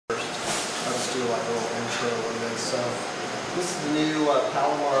do like a little intro on this. So this is the new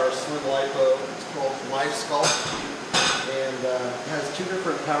Palomar SlimLipo. It's called Life Sculpt, and it has two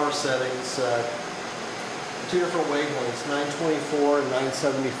different power settings, two different wavelengths, 924 and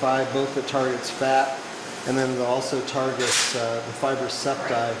 975, both that targets fat, and then it also targets the fibrous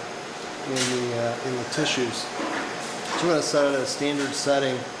septi in the tissues. So we're going to set it at a standard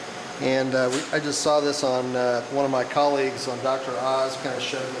setting. And I just saw this on one of my colleagues on Dr. Oz kind of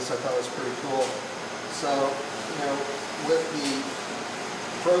showed this. I thought it was pretty cool. So, you know, with the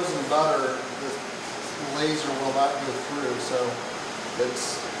frozen butter, the laser will not go through. So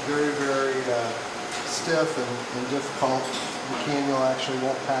it's very, very stiff and difficult. The cannula actually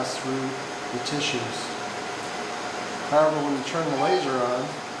won't pass through the tissues. However, when you turn the laser on,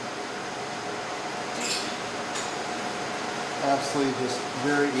 absolutely just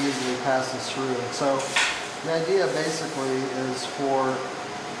very easily passes through. And so the idea basically is for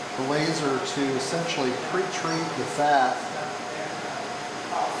the laser to essentially pre-treat the fat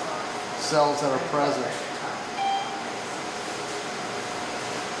cells that are present.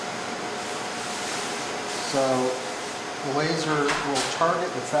 So the laser will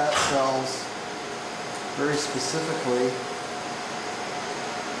target the fat cells very specifically.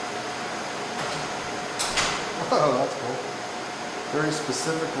 Whoa, that's cool. Very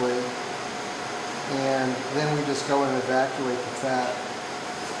specifically, and then we just go and evacuate the fat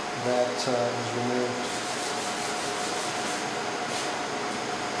that is removed.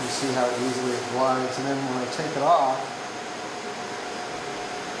 You see how easily it glides, and then when I take it off,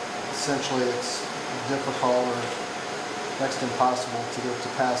 essentially it's difficult or next impossible to get it to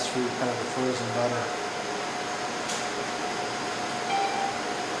pass through kind of the frozen butter.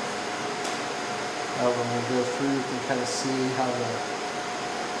 When we go through, you can kind of see how the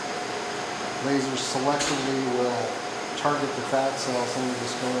laser selectively will target the fat cells, and we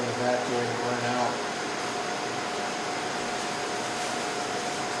just go and evacuate it right out.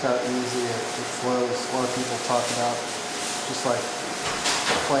 Just how easy it flows. A lot of people talk about just like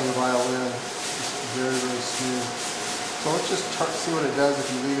playing a violin, just very, very smooth. So let's just see what it does if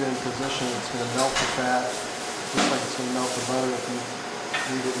you leave it in position. It's going to melt the fat, just like it's going to melt the butter if you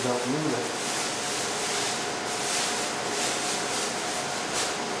leave it and don't move it.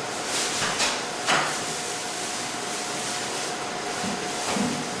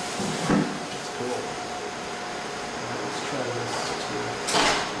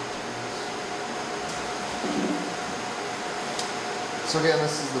 So again,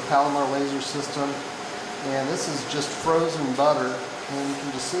 this is the Palomar laser system, and this is just frozen butter, and you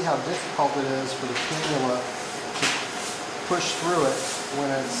can just see how difficult it is for the cannula to push through it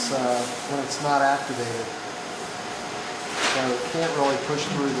when it's not activated. So it can't really push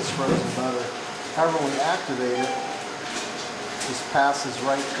through this frozen butter. However, when we activate it, this passes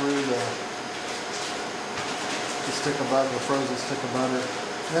right through the stick of butter, the frozen stick of butter.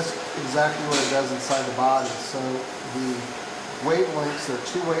 And that's exactly what it does inside the body. So the wavelengths, there are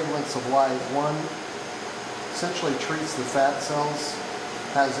two wavelengths of light. One essentially treats the fat cells,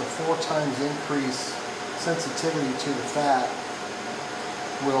 has a 4 times increase sensitivity to the fat,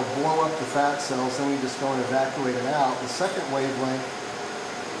 will blow up the fat cells, then we just go and evacuate it out. The second wavelength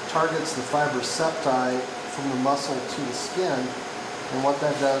targets the fibrous septi from the muscle to the skin, and what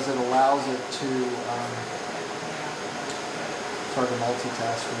that does, it allows it to, it's hard to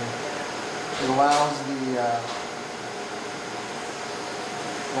multitask for me, it allows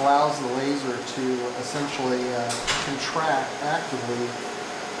the laser to essentially contract actively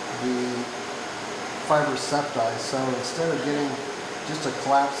the fibrous septi. So instead of getting just a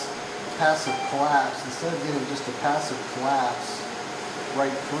passive collapse, instead of getting just a passive collapse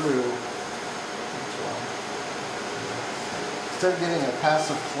right through, instead of getting a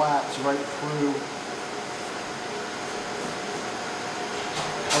passive collapse right through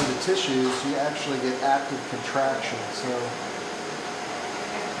on the tissues, you actually get active contraction. So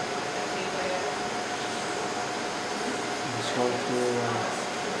going through,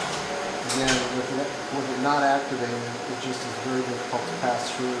 again, with it not activated, it just is very difficult to pass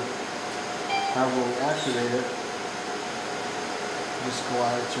through. However, when we activate it, it just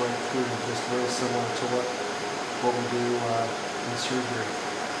glides right through, just very similar to what we do in surgery.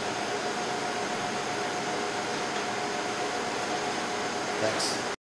 Thanks.